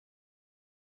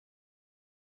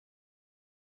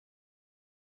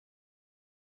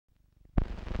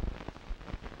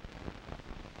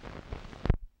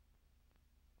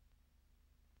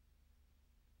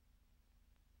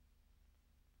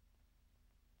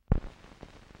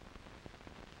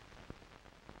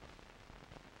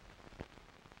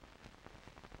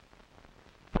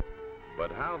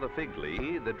But how the fig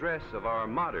leaf, the dress of our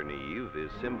modern Eve,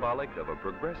 is symbolic of a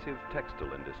progressive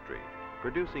textile industry,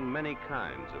 producing many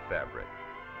kinds of fabric.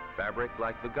 Fabric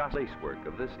like the lacework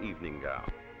of this evening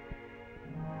gown.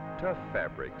 Tough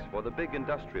fabrics for the big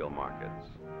industrial markets.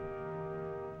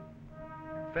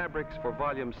 Fabrics for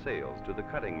volume sales to the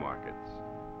cutting markets.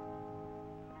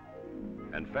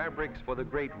 And fabrics for the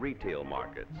great retail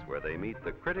markets, where they meet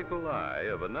the critical eye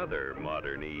of another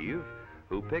modern Eve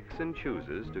who picks and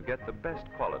chooses to get the best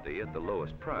quality at the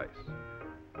lowest price.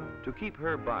 To keep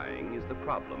her buying is the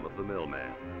problem of the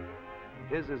millman.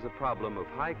 His is a problem of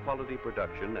high-quality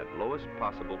production at lowest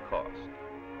possible cost.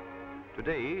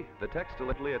 Today, the textile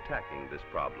is attacking this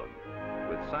problem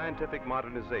with scientific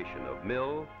modernization of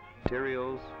mill,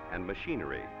 materials, and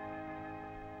machinery.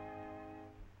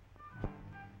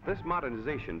 This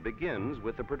modernization begins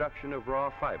with the production of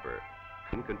raw fiber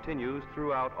and continues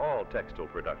throughout all textile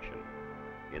production,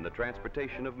 in the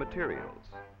transportation of materials,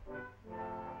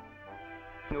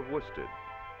 of worsted,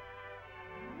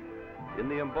 in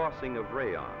the embossing of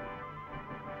rayon,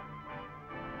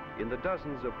 in the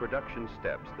dozens of production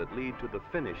steps that lead to the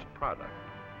finished product.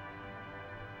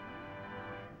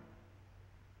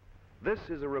 This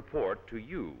is a report to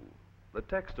you, the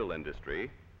textile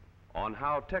industry, on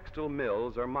how textile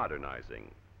mills are modernizing.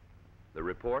 The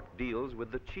report deals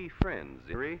with the chief trends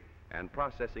and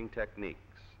processing techniques,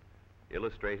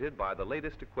 illustrated by the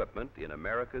latest equipment in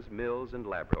America's mills and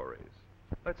laboratories.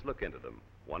 Let's look into them,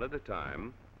 one at a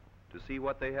time, to see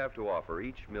what they have to offer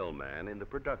each millman in the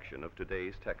production of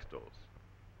today's textiles.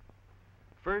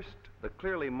 First, the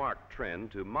clearly marked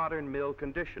trend to modern mill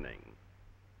conditioning,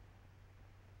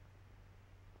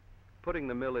 putting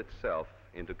the mill itself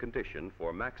into condition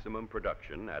for maximum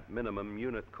production at minimum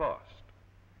unit cost.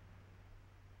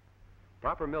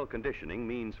 Proper mill conditioning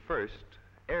means first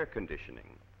air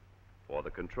conditioning for the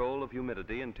control of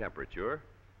humidity and temperature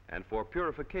and for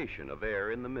purification of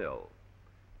air in the mill.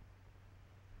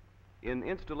 In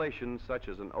installations such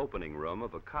as an opening room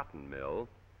of a cotton mill,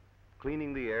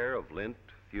 cleaning the air of lint,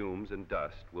 fumes, and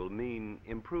dust will mean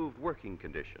improved working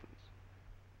conditions.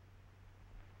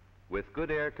 With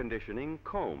good air conditioning,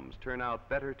 combs turn out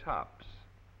better tops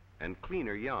and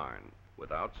cleaner yarn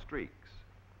without streaks.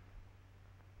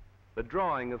 The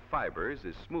drawing of fibers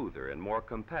is smoother and more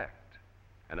compact,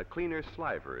 and a cleaner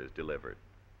sliver is delivered.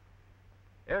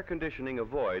 Air conditioning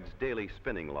avoids daily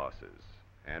spinning losses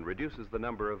and reduces the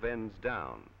number of ends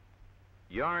down.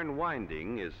 Yarn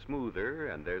winding is smoother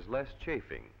and there's less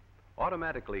chafing.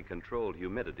 Automatically controlled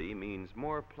humidity means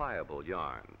more pliable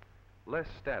yarn, less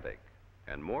static,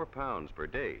 and more pounds per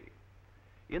day.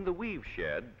 In the weave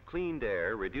shed, cleaned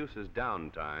air reduces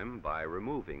downtime by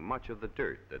removing much of the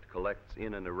dirt that collects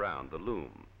in and around the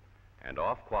loom, and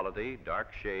off-quality, dark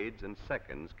shades and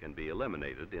seconds can be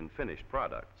eliminated in finished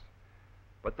products.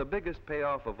 But the biggest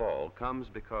payoff of all comes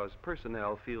because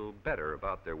personnel feel better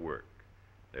about their work.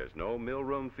 There's no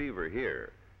millroom fever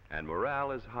here, and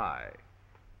morale is high.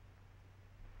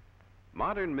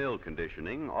 Modern mill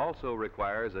conditioning also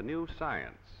requires a new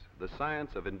science, the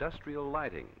science of industrial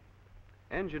lighting.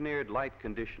 Engineered light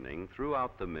conditioning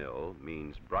throughout the mill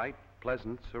means bright,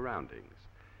 pleasant surroundings.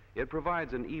 It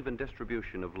provides an even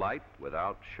distribution of light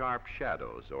without sharp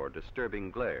shadows or disturbing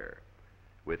glare.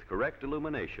 With correct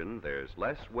illumination, there's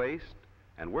less waste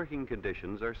and working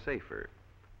conditions are safer.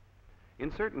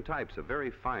 In certain types of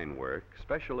very fine work,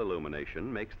 special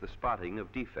illumination makes the spotting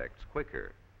of defects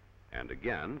quicker. And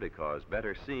again, because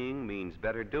better seeing means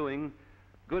better doing,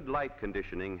 good light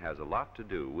conditioning has a lot to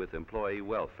do with employee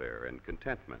welfare and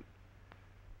contentment.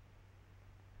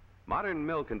 Modern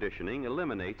mill conditioning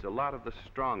eliminates a lot of the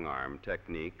strong-arm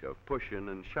technique of pushing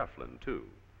and shuffling, too.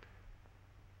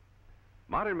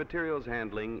 Modern materials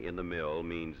handling in the mill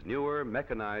means newer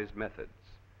mechanized methods.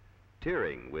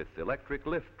 Tiering with electric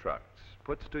lift trucks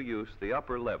puts to use the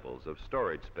upper levels of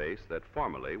storage space that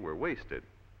formerly were wasted,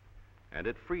 and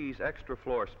it frees extra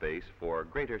floor space for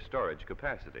greater storage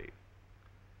capacity.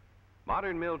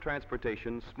 Modern mill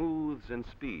transportation smooths and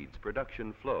speeds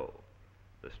production flow.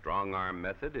 The strong arm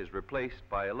method is replaced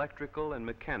by electrical and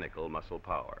mechanical muscle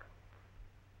power.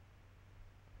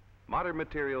 Modern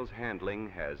materials handling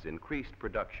has increased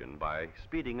production by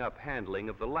speeding up handling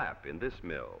of the lap in this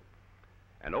mill.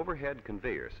 An overhead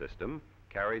conveyor system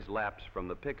carries laps from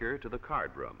the picker to the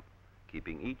card room,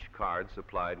 keeping each card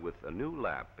supplied with a new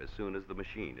lap as soon as the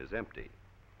machine is empty.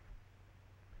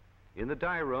 In the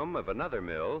die room of another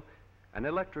mill, an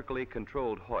electrically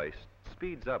controlled hoist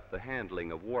speeds up the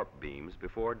handling of warp beams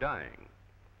before dyeing.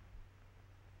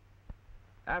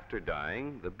 After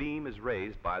dyeing, the beam is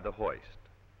raised by the hoist.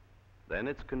 Then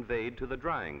it's conveyed to the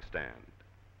drying stand.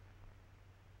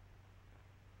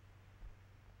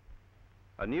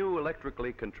 A new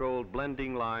electrically controlled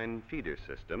blending line feeder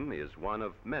system is one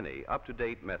of many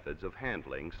up-to-date methods of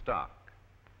handling stock.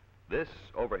 This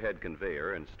overhead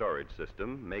conveyor and storage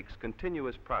system makes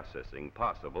continuous processing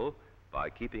possible by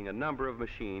keeping a number of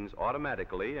machines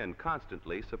automatically and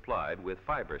constantly supplied with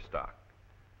fiber stock.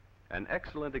 An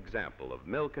excellent example of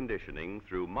mill conditioning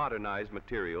through modernized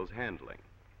materials handling.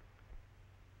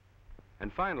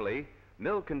 And finally,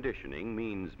 mill conditioning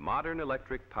means modern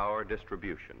electric power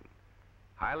distribution.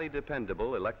 Highly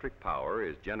dependable electric power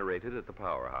is generated at the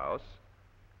powerhouse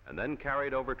and then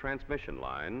carried over transmission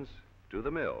lines to the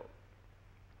mill.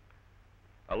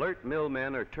 Alert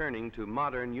millmen are turning to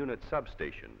modern unit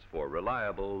substations for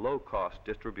reliable, low-cost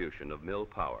distribution of mill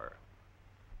power.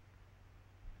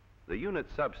 The unit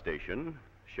substation,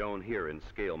 shown here in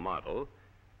scale model,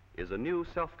 is a new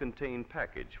self-contained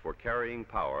package for carrying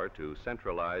power to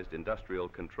centralized industrial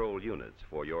control units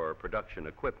for your production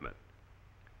equipment.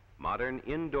 Modern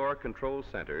indoor control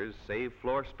centers save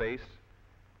floor space,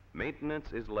 maintenance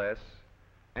is less,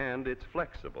 and it's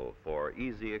flexible for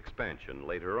easy expansion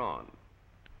later on.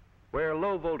 Where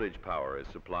low voltage power is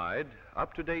supplied,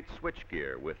 up-to-date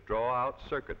switchgear with draw-out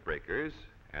circuit breakers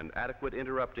and adequate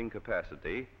interrupting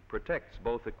capacity protects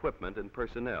both equipment and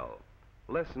personnel,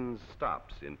 lessens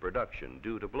stops in production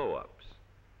due to blow-ups.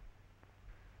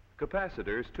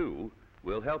 Capacitors, too,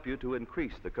 will help you to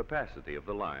increase the capacity of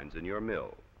the lines in your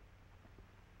mill.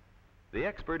 The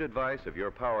expert advice of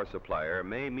your power supplier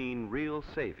may mean real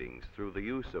savings through the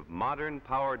use of modern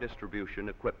power distribution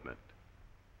equipment.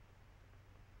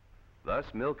 Thus,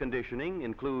 mill conditioning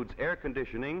includes air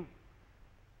conditioning,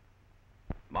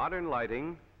 modern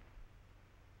lighting,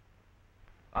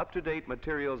 up-to-date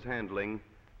materials handling,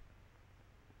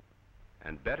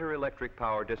 and better electric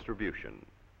power distribution.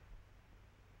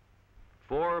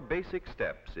 4 basic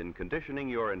steps in conditioning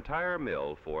your entire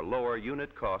mill for lower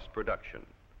unit cost production.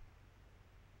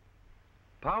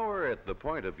 Power at the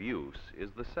point of use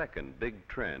is the second big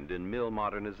trend in mill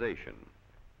modernization.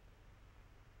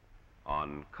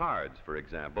 On cards, for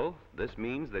example, this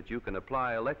means that you can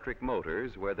apply electric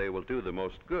motors where they will do the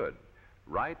most good,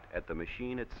 right at the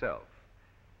machine itself.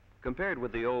 Compared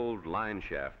with the old line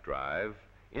shaft drive,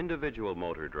 individual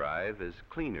motor drive is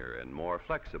cleaner and more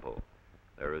flexible.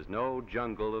 There is no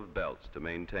jungle of belts to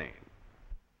maintain.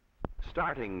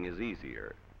 Starting is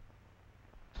easier.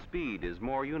 Speed is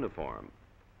more uniform.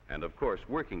 And of course,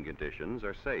 working conditions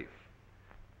are safe.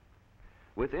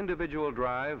 With individual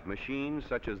drive, machines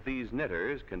such as these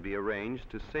knitters can be arranged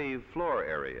to save floor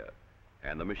area,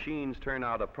 and the machines turn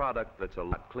out a product that's a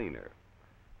lot cleaner.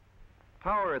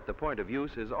 Power at the point of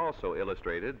use is also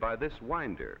illustrated by this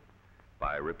winder.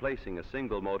 By replacing a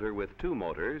single motor with 2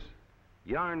 motors,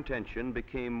 yarn tension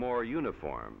became more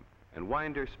uniform and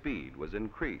winder speed was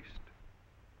increased.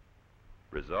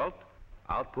 Result,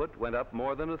 output went up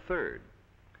more than 1/3.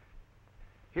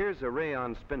 Here's a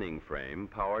rayon spinning frame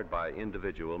powered by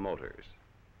individual motors.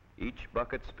 Each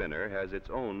bucket spinner has its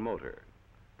own motor.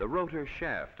 The rotor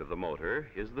shaft of the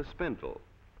motor is the spindle.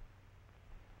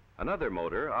 Another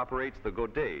motor operates the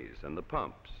godets and the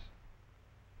pumps.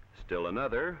 Still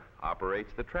another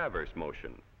operates the traverse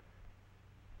motion.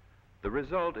 The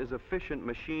result is efficient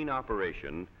machine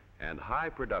operation and high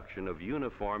production of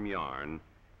uniform yarn,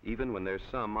 even when there's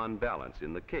some unbalance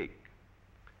in the cake.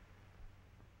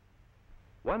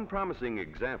 One promising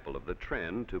example of the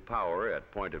trend to power at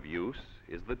point of use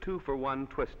is the 2-for-1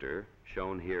 twister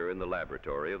shown here in the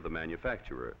laboratory of the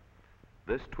manufacturer.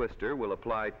 This twister will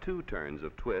apply 2 turns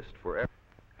of twist for every,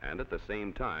 and at the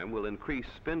same time will increase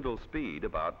spindle speed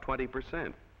about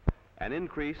 20%. An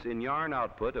increase in yarn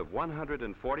output of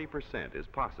 140% is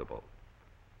possible.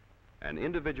 An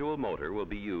individual motor will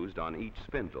be used on each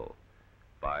spindle.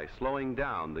 By slowing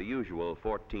down the usual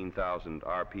 14,000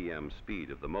 RPM speed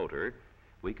of the motor,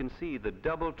 we can see the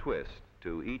double twist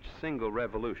to each single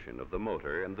revolution of the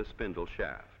motor and the spindle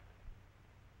shaft.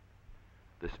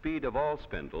 The speed of all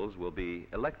spindles will be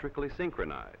electrically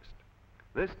synchronized.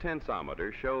 This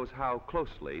tensometer shows how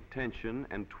closely tension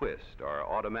and twist are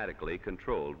automatically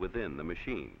controlled within the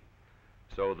machine.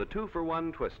 So the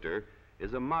 2-for-1 twister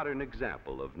is a modern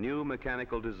example of new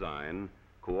mechanical design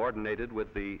coordinated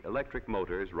with the electric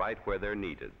motors right where they're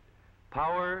needed.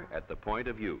 Power at the point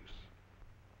of use.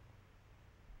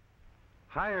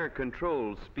 Higher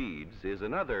controlled speeds is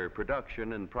another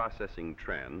production and processing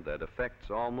trend that affects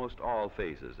almost all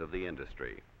phases of the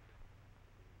industry.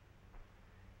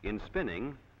 In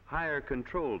spinning, higher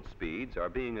controlled speeds are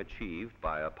being achieved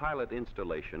by a pilot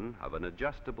installation of an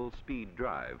adjustable speed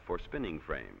drive for spinning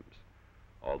frames.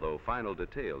 Although final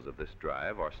details of this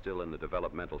drive are still in the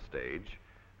developmental stage,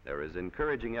 there is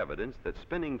encouraging evidence that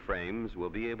spinning frames will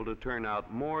be able to turn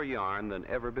out more yarn than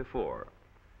ever before.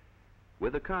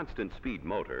 With a constant speed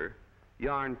motor,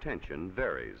 yarn tension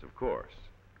varies, of course,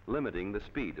 limiting the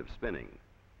speed of spinning.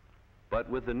 But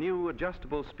with the new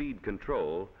adjustable speed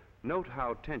control, note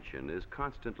how tension is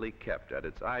constantly kept at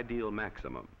its ideal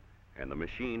maximum, and the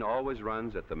machine always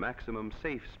runs at the maximum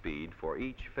safe speed for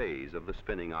each phase of the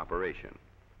spinning operation.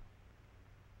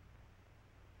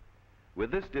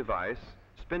 With this device,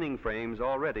 spinning frames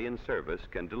already in service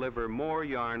can deliver more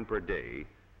yarn per day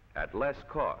at less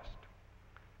cost.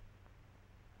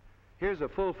 Here's a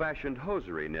full-fashioned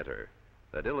hosiery knitter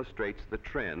that illustrates the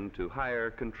trend to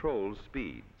higher control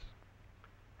speeds.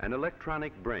 An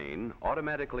electronic brain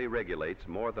automatically regulates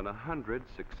more than 100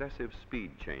 successive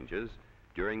speed changes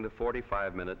during the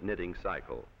 45-minute knitting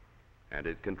cycle, and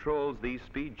it controls these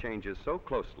speed changes so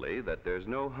closely that there's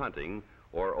no hunting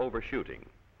or overshooting,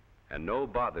 and no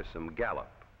bothersome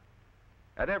gallop.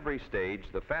 At every stage,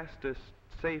 the fastest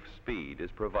safe speed is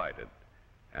provided,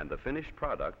 and the finished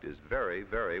product is very,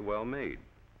 very well made.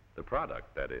 The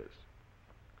product, that is.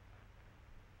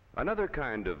 Another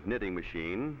kind of knitting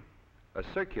machine, a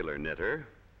circular knitter,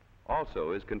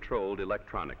 also is controlled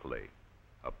electronically.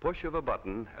 A push of a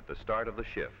button at the start of the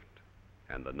shift,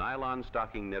 and the nylon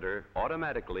stocking knitter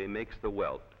automatically makes the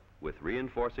welt with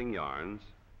reinforcing yarns,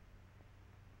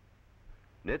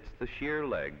 knits the sheer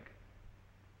leg,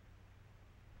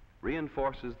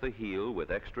 reinforces the heel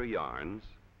with extra yarns,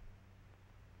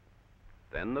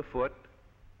 then the foot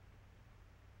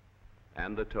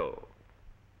and the toe.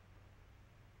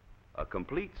 A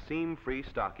complete seam-free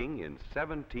stocking in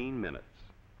 17 minutes.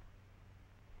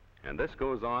 And this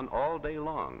goes on all day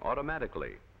long,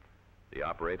 automatically. The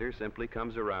operator simply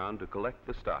comes around to collect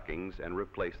the stockings and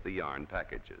replace the yarn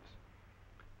packages.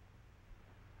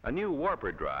 A new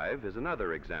warper drive is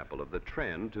another example of the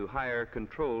trend to higher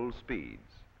control speeds.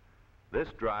 This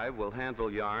drive will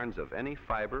handle yarns of any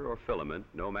fiber or filament,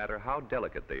 no matter how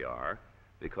delicate they are,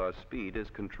 because speed is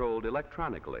controlled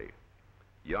electronically.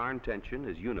 Yarn tension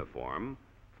is uniform,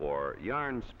 for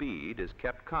yarn speed is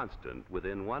kept constant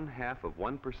within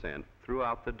 0.5%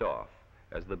 throughout the doff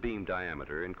as the beam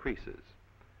diameter increases.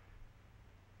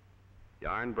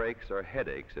 Yarn breaks are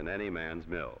headaches in any man's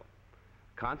mill.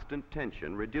 Constant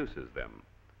tension reduces them,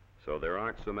 so there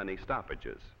aren't so many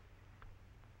stoppages.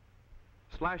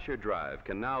 Slasher drive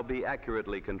can now be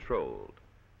accurately controlled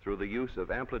through the use of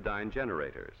amplidyne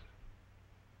generators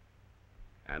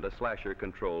and a slasher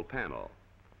control panel.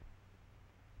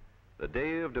 The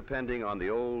day of depending on the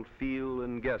old feel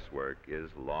and guesswork is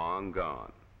long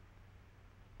gone.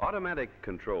 Automatic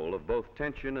control of both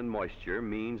tension and moisture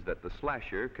means that the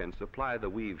slasher can supply the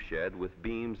weave shed with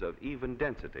beams of even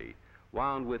density,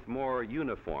 wound with more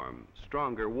uniform,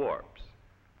 stronger warps,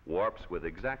 warps with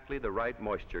exactly the right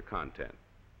moisture content.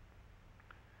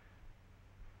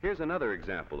 Here's another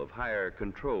example of higher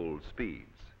controlled speeds.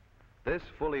 This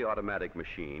fully automatic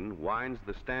machine winds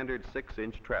the standard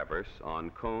 6-inch traverse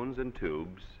on cones and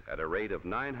tubes at a rate of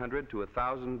 900 to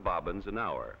 1,000 bobbins an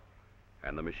hour,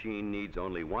 and the machine needs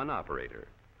only one operator.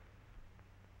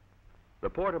 The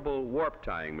portable warp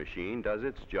tying machine does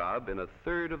its job in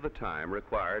 1/3 of the time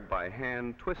required by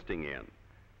hand twisting in,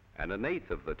 and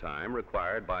 1/8 of the time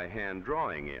required by hand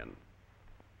drawing in.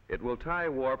 It will tie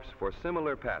warps for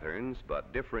similar patterns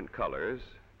but different colors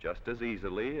just as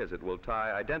easily as it will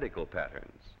tie identical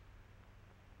patterns.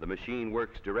 The machine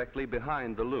works directly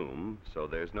behind the loom, so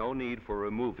there's no need for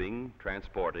removing,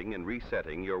 transporting, and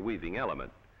resetting your weaving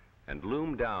element, and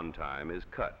loom downtime is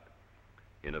cut.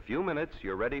 In a few minutes,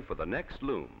 you're ready for the next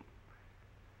loom.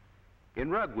 In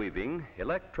rug weaving,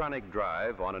 electronic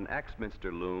drive on an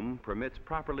Axminster loom permits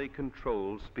properly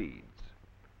controlled speeds.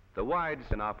 The wides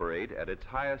can operate at its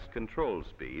highest control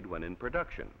speed when in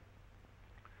production.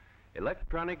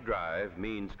 Electronic drive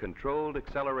means controlled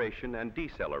acceleration and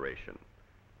deceleration.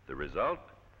 The result?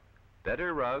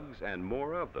 Better rugs and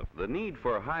more of them. The need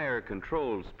for higher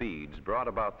control speeds brought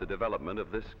about the development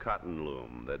of this cotton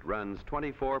loom that runs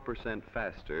 24%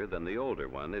 faster than the older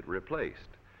one it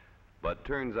replaced, but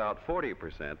turns out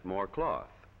 40% more cloth.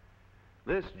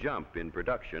 This jump in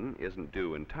production isn't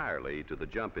due entirely to the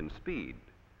jump in speed.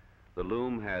 The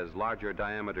loom has larger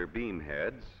diameter beam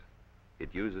heads,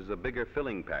 it uses a bigger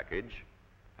filling package,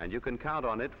 and you can count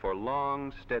on it for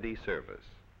long, steady service.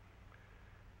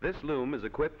 This loom is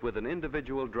equipped with an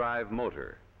individual drive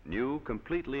motor. New,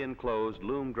 completely enclosed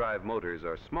loom drive motors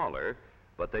are smaller,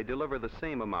 but they deliver the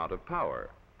same amount of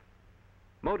power.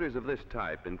 Motors of this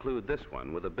type include this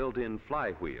one with a built-in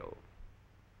flywheel,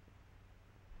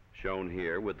 shown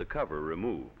here with the cover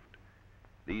removed.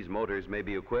 These motors may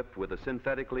be equipped with a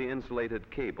synthetically insulated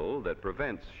cable that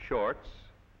prevents shorts,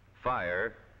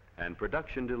 fire, and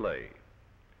production delay.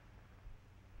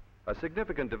 A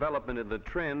significant development in the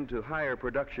trend to higher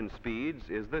production speeds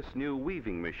is this new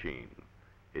weaving machine.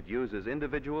 It uses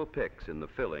individual picks in the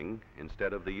filling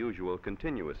instead of the usual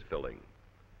continuous filling.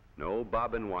 No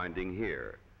bobbin winding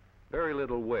here, very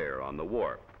little wear on the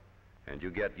warp, and you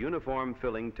get uniform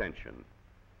filling tension.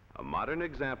 A modern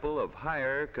example of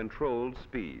higher controlled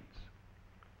speeds.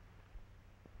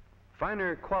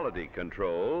 Finer quality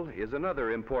control is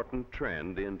another important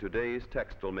trend in today's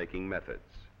textile making methods.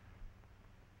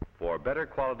 For better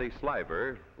quality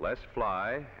sliver, less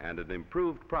fly, and an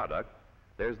improved product,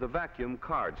 there's the vacuum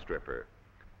card stripper.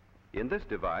 In this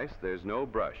device, there's no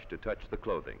brush to touch the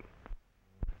clothing.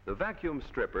 The vacuum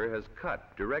stripper has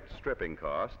cut direct stripping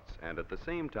costs and at the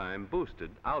same time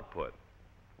boosted output.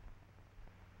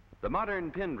 The modern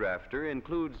pin drafter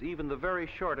includes even the very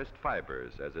shortest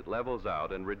fibers as it levels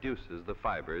out and reduces the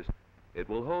fibers. It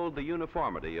will hold the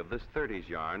uniformity of this 30s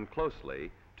yarn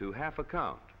closely to half a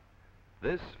count.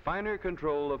 This finer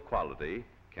control of quality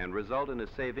can result in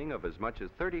a saving of as much as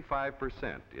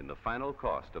 35% in the final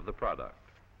cost of the product.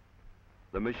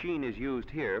 The machine is used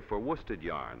here for worsted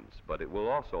yarns, but it will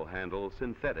also handle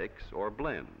synthetics or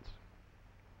blends.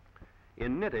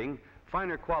 In knitting,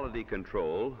 finer quality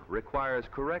control requires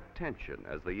correct tension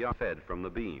as the yarn is fed from the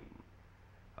beam.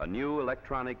 A new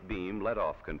electronic beam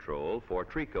let-off control for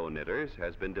tricot knitters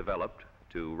has been developed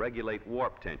to regulate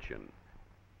warp tension.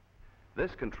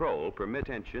 This control permits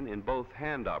tension in both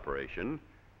hand operation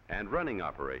and running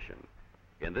operation.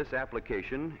 In this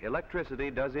application,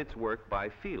 electricity does its work by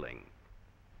feeling,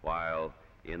 while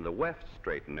in the weft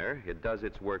straightener, it does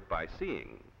its work by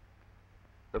seeing.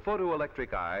 The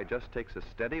photoelectric eye just takes a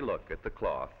steady look at the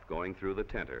cloth going through the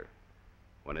tenter.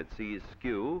 When it sees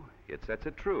skew, it sets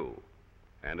it true,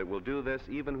 and it will do this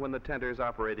even when the tenter is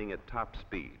operating at top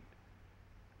speed.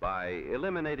 By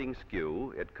eliminating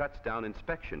skew, it cuts down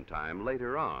inspection time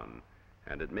later on,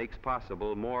 and it makes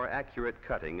possible more accurate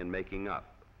cutting and making up.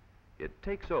 It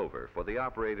takes over for the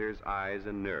operator's eyes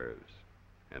and nerves.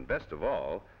 And best of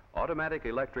all, automatic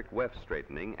electric weft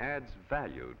straightening adds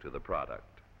value to the product.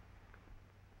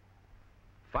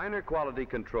 Finer quality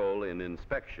control in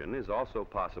inspection is also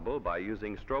possible by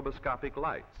using stroboscopic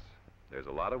lights. There's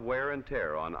a lot of wear and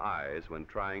tear on eyes when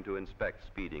trying to inspect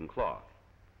speeding cloth.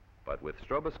 But with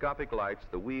stroboscopic lights,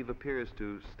 the weave appears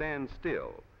to stand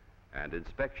still, and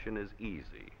inspection is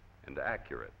easy and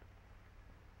accurate.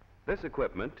 This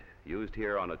equipment, used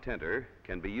here on a tenter,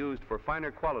 can be used for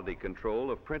finer quality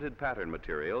control of printed pattern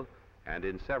material and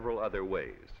in several other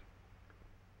ways.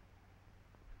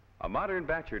 A modern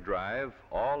batcher drive,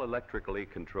 all electrically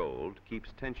controlled,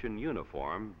 keeps tension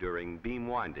uniform during beam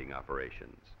winding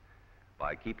operations.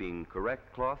 By keeping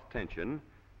correct cloth tension,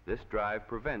 this drive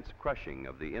prevents crushing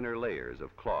of the inner layers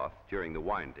of cloth during the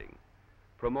winding,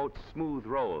 promotes smooth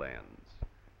roll ends,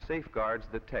 safeguards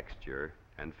the texture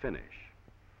and finish.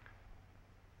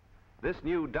 This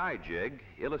new die jig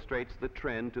illustrates the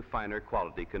trend to finer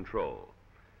quality control.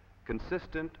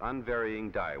 Consistent,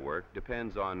 unvarying die work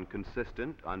depends on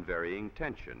consistent, unvarying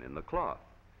tension in the cloth.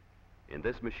 In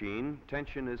this machine,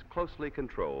 tension is closely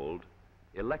controlled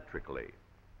electrically.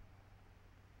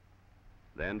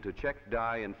 Then to check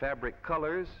dye and fabric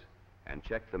colors and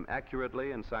check them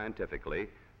accurately and scientifically,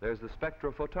 there's the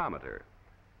spectrophotometer.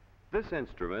 This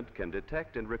instrument can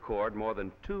detect and record more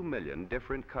than 2 million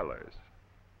different colors.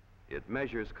 It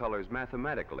measures colors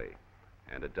mathematically,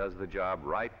 and it does the job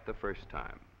right the first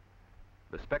time.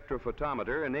 The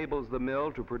spectrophotometer enables the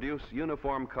mill to produce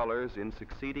uniform colors in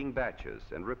succeeding batches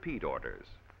and repeat orders,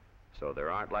 so there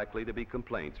aren't likely to be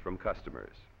complaints from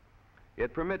customers.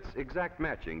 It permits exact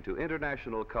matching to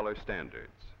international color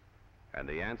standards, and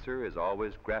the answer is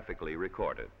always graphically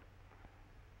recorded.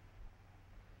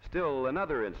 Still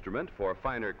another instrument for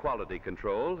finer quality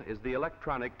control is the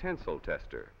electronic tensile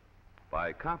tester.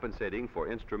 By compensating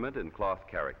for instrument and cloth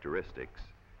characteristics,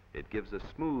 it gives a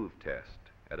smooth test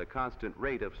at a constant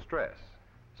rate of stress,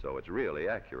 so it's really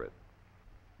accurate.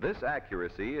 This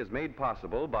accuracy is made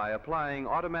possible by applying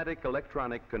automatic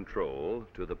electronic control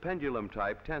to the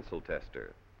pendulum-type tensile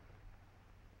tester.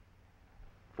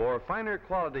 For finer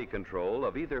quality control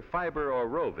of either fiber or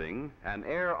roving, an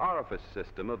air orifice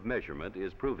system of measurement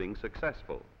is proving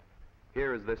successful.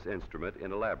 Here is this instrument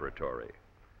in a laboratory.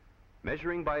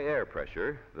 Measuring by air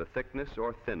pressure the thickness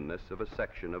or thinness of a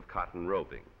section of cotton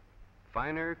roving.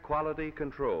 Finer quality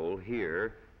control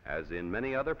here, as in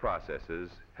many other processes,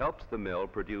 helps the mill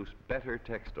produce better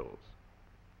textiles.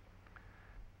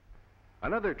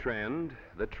 Another trend,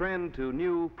 the trend to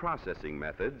new processing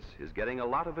methods, is getting a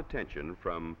lot of attention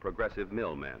from progressive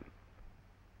mill men.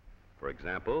 For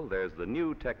example, there's the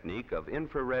new technique of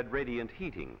infrared radiant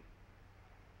heating.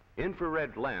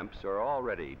 Infrared lamps are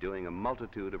already doing a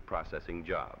multitude of processing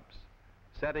jobs: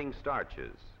 setting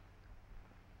starches,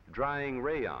 drying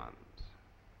rayons,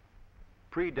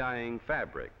 pre-dyeing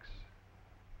fabrics,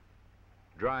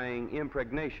 drying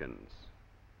impregnations,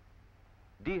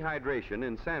 dehydration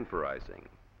in sanforizing,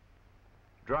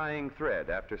 drying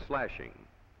thread after slashing,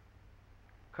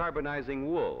 carbonizing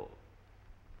wool,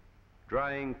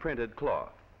 drying printed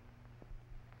cloth,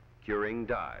 curing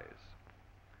dyes.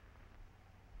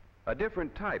 A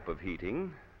different type of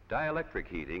heating, dielectric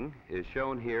heating, is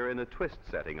shown here in a twist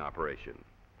setting operation.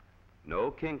 No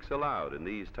kinks allowed in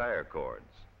these tire cords.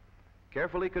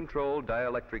 Carefully controlled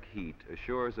dielectric heat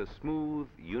assures a smooth,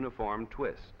 uniform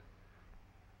twist.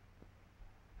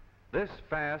 This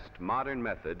fast, modern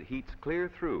method heats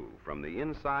clear through from the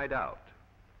inside out.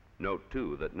 Note,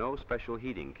 too, that no special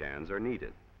heating cans are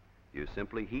needed. You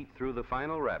simply heat through the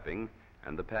final wrapping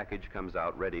and the package comes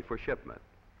out ready for shipment.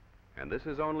 And this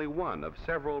is only one of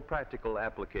several practical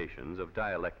applications of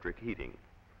dielectric heating.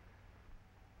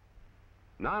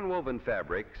 Non-woven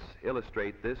fabrics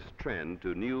illustrate this trend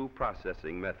to new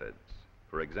processing methods.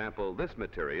 For example, this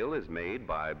material is made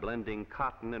by blending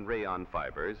cotton and rayon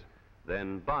fibers,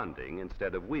 then bonding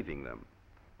instead of weaving them.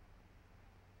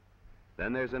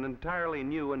 Then there's an entirely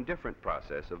new and different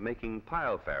process of making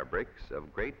pile fabrics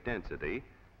of great density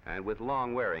and with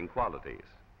long-wearing qualities.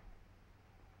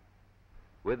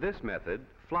 With this method,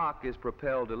 flock is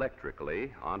propelled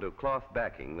electrically onto cloth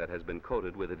backing that has been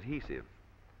coated with adhesive.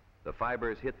 The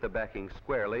fibers hit the backing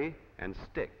squarely and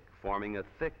stick, forming a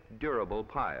thick, durable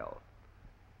pile.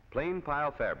 Plain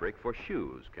pile fabric for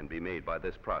shoes can be made by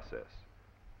this process.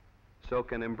 So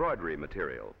can embroidery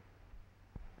material,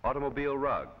 automobile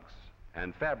rugs,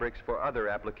 and fabrics for other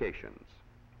applications.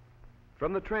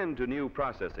 From the trend to new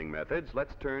processing methods,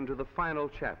 let's turn to the final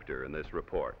chapter in this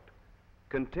report: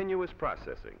 continuous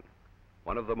processing,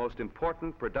 one of the most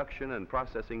important production and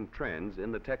processing trends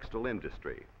in the textile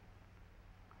industry.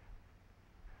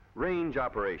 Range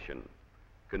operation,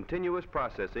 continuous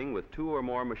processing with two or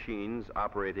more machines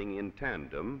operating in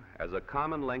tandem as a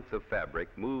common length of fabric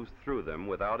moves through them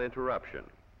without interruption.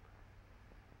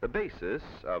 The basis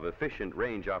of efficient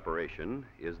range operation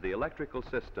is the electrical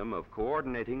system of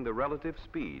coordinating the relative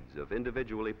speeds of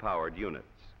individually powered units.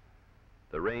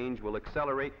 The range will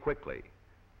accelerate quickly,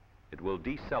 it will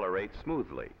decelerate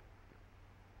smoothly,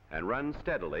 and run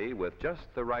steadily with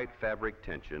just the right fabric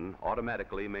tension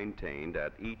automatically maintained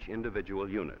at each individual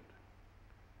unit.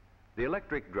 The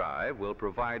electric drive will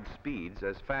provide speeds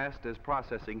as fast as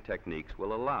processing techniques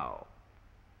will allow.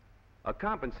 A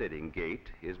compensating gate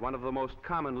is one of the most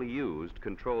commonly used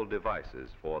control devices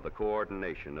for the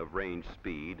coordination of range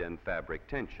speed and fabric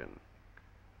tension.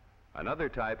 Another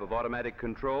type of automatic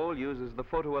control uses the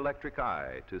photoelectric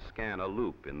eye to scan a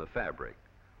loop in the fabric.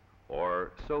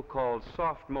 Or so-called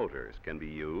soft motors can be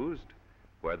used,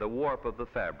 where the warp of the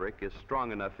fabric is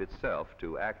strong enough itself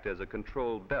to act as a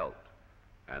control belt,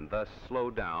 and thus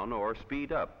slow down or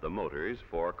speed up the motors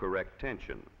for correct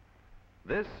tension.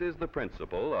 This is the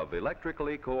principle of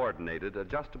electrically coordinated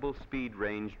adjustable speed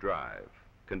range drive,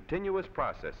 continuous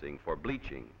processing for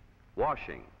bleaching,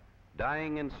 washing,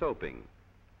 dyeing and soaping,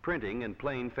 printing and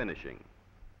plain finishing.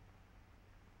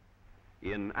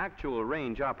 In actual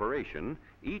range operation,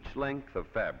 each length of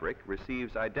fabric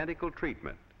receives identical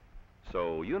treatment,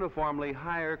 so uniformly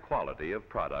higher quality of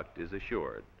product is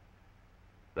assured.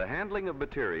 The handling of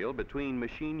material between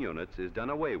machine units is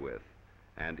done away with,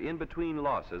 and in-between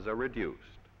losses are reduced.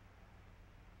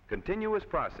 Continuous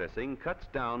processing cuts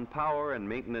down power and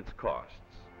maintenance costs,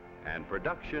 and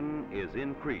production is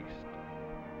increased.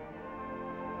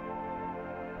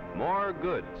 More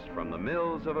goods from the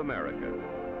mills of America.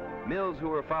 Mills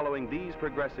who are following these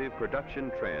progressive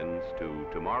production trends to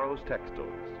tomorrow's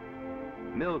textiles.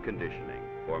 Mill conditioning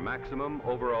for maximum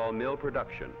overall mill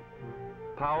production.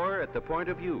 Power at the point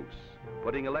of use,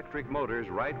 putting electric motors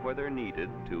right where they're needed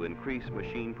to increase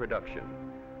machine production.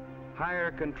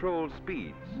 Higher controlled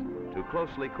speeds to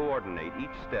closely coordinate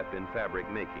each step in fabric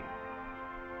making.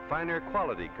 Finer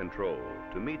quality control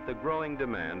to meet the growing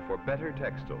demand for better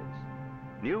textiles.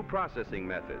 New processing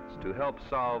methods to help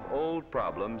solve old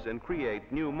problems and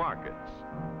create new markets.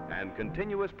 And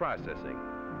continuous processing,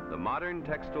 the modern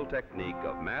textile technique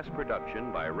of mass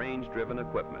production by range-driven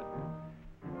equipment.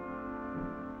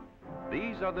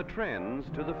 These are the trends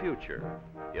to the future,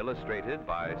 illustrated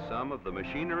by some of the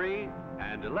machinery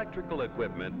and electrical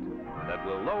equipment that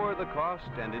will lower the cost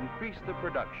and increase the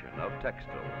production of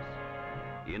textiles.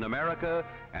 in America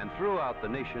and throughout the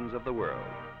nations of the world.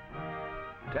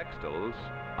 Textiles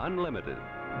Unlimited.